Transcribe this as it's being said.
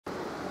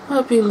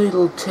Happy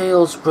Little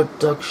Tales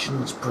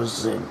Productions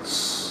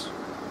presents,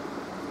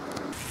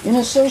 in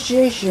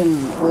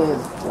association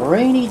with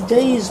Rainy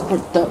Days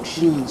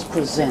Productions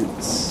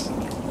presents.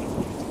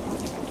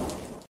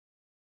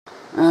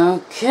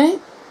 Okay,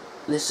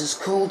 this is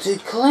Cool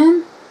Dude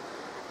Clem,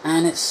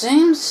 and it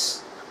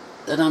seems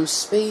that I'm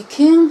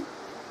speaking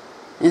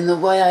in the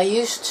way I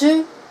used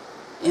to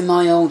in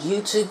my old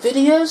YouTube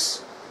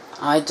videos.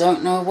 I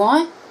don't know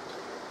why,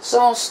 so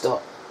I'll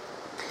stop.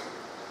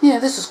 Yeah,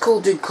 this is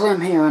Cool Dude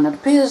Clem here, and it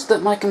appears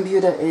that my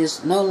computer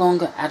is no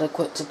longer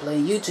adequate to play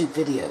YouTube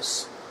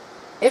videos.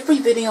 Every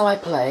video I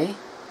play,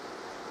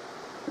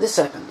 this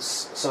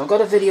happens. So I've got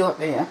a video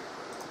up here.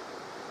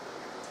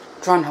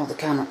 Try and hold the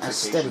camera as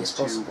steady as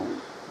possible.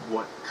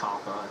 What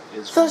kappa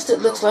is First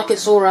it looks like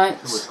it's alright,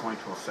 who it's going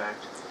to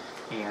affect,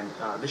 and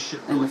this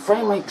should and really the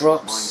frame rate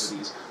drops,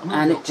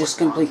 and it just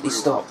completely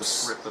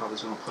stops.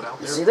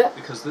 You See that?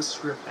 Because this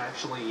script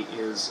actually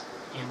is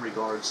in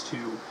regards to...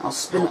 I'll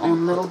spin it on a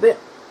little bit,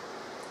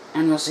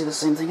 and you'll see the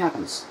same thing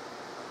happens.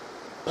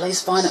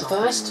 Plays fine at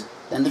first,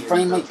 then the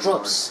frame rate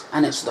drops,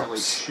 and it stops.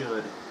 This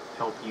really should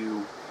help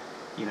you,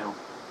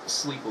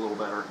 sleep a little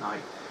better at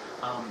night.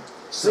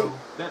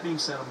 That being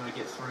said, I'm going to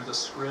get through the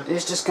script.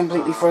 It's just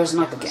completely frozen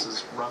up again. This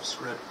is rough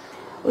script.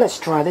 Let's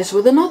try this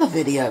with another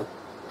video.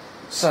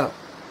 So,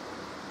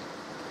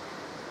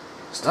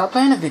 start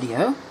playing a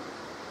video.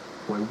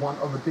 One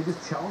of the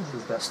biggest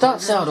challenges that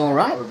starts out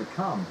alright,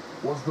 overcome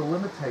was the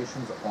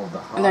limitations of the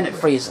hardware. and then it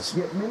freezes.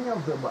 Yet many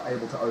of them were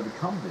able to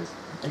overcome this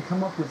and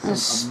come up with some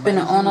spin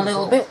it on a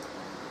little bit.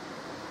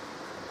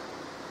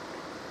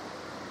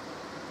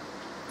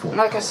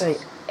 Like I say,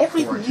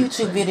 every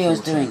YouTube video is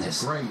doing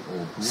this.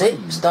 See,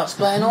 starts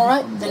playing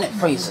alright, then it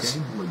freezes.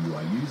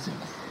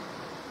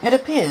 It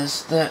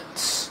appears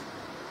that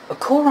a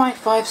Core i5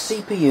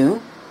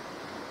 CPU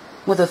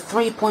with a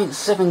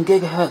 3.7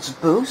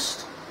 GHz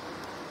boost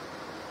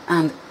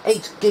and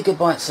 8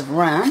 GB of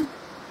RAM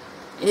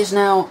is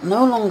now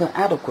no longer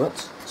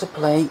adequate to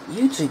play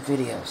YouTube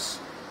videos.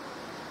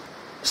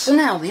 So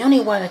now the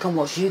only way I can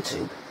watch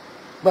YouTube,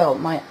 well,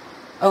 my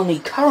only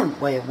current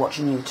way of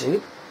watching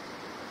YouTube,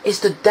 is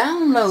to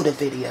download a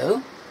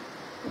video,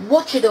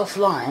 watch it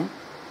offline,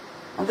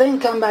 and then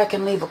come back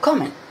and leave a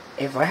comment,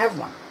 if I have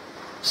one.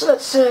 So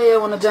let's say I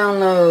want to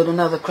download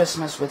another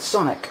Christmas with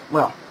Sonic.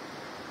 Well,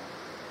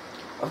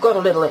 I've got a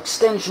little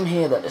extension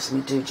here that lets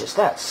me do just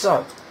that,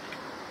 so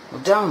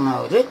we'll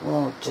download it.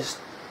 We'll just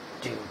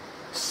do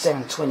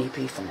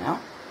 720p for now.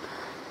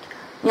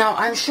 Now,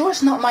 I'm sure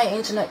it's not my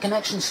internet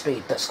connection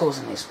speed that's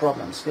causing these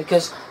problems,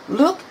 because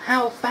look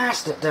how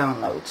fast it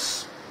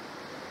downloads.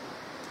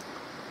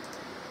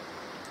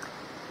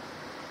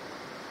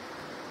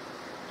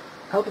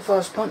 Help if I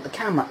was point the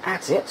camera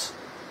at it.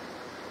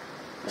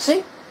 See?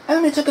 It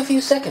only took a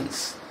few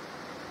seconds.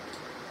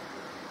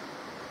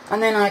 And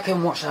then I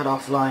can watch that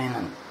offline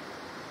and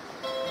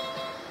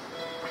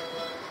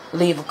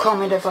leave a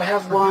comment if I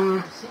have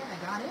one.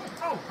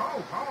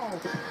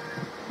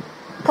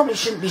 Probably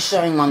shouldn't be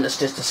showing one that's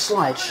just a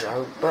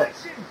slideshow, but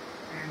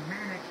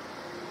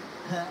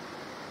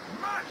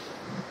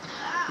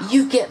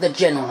you get the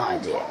general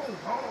idea.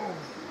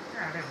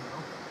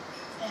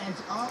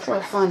 Try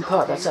to find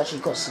part that's actually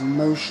got some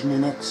motion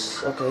in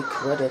it. Okay,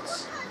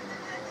 credits.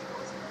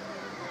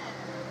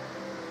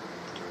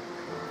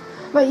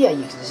 But yeah,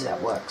 you can see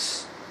that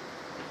works.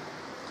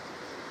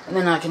 And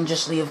then I can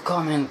just leave a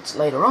comment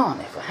later on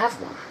if I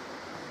have one.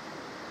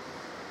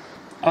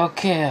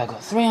 Okay, I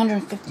got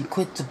 350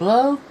 quid to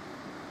blow.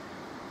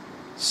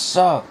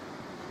 So,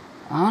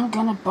 I'm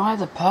gonna buy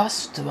the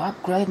parts to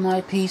upgrade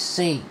my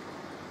PC.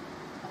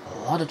 A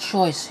lot of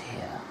choice here.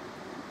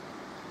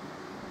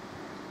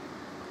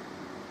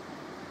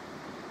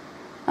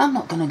 I'm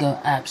not gonna go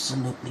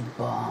absolutely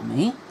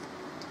balmy.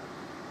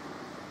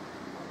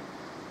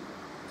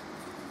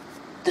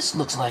 This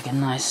looks like a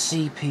nice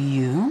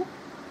CPU.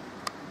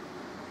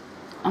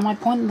 Am I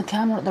pointing the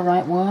camera at the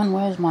right one?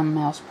 Where's my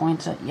mouse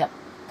pointer? Yep.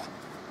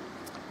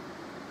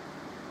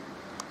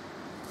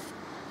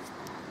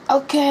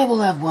 Okay,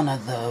 we'll have one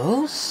of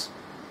those.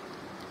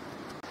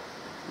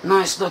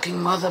 Nice looking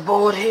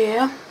motherboard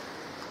here.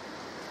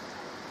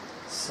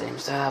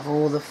 Seems to have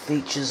all the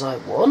features I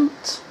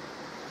want.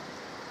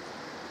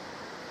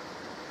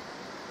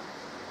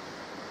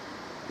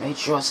 Made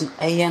sure it's an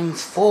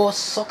AM4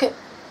 socket.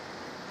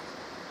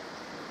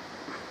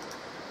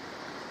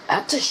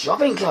 Add to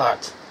shopping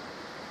cart.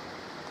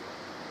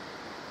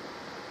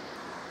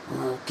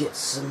 We'll get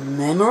some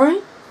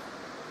memory.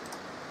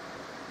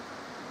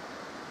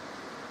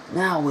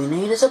 Now we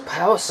need is a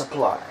power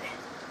supply.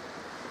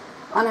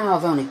 I know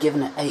I've only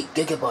given it 8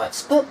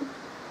 GB, but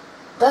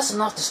that's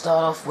enough to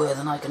start off with,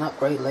 and I can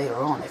upgrade later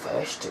on if I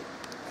wish to.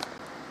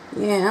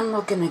 Yeah, I'm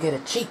not going to get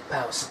a cheap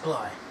power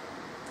supply,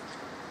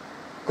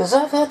 because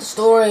I've heard the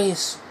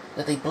stories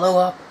that they blow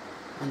up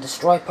and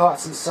destroy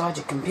parts inside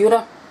your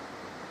computer.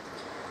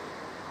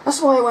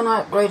 That's why when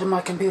I upgraded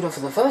my computer for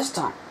the first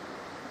time,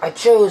 I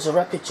chose a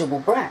reputable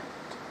brand.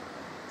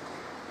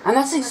 And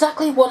that's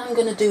exactly what I'm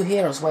going to do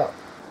here as well.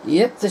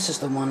 Yep, this is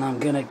the one I'm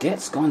going to get.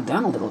 It's gone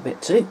down a little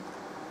bit too.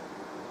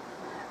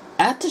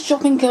 Add to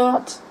shopping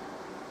cart.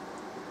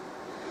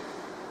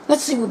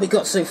 Let's see what we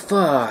got so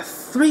far.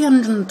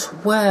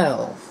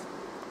 312.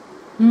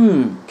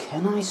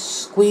 Can I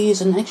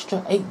squeeze an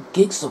extra 8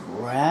 gigs of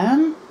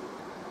RAM?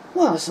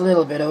 Well, it's a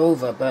little bit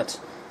over,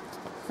 but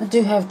I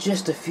do have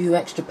just a few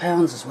extra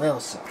pounds as well,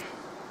 so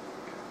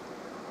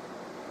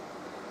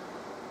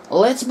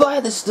let's buy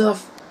this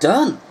stuff.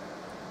 Done.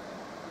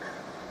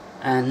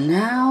 And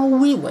now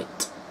we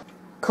wait.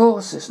 Of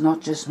course, it's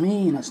not just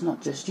me and it's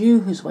not just you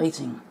who's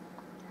waiting.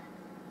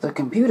 The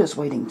computer's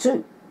waiting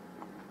too.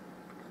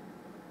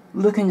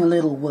 Looking a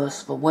little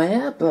worse for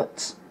wear,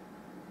 but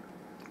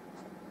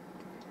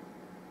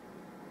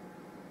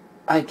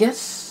I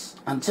guess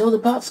until the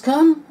parts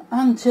come,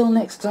 until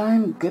next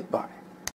time, goodbye.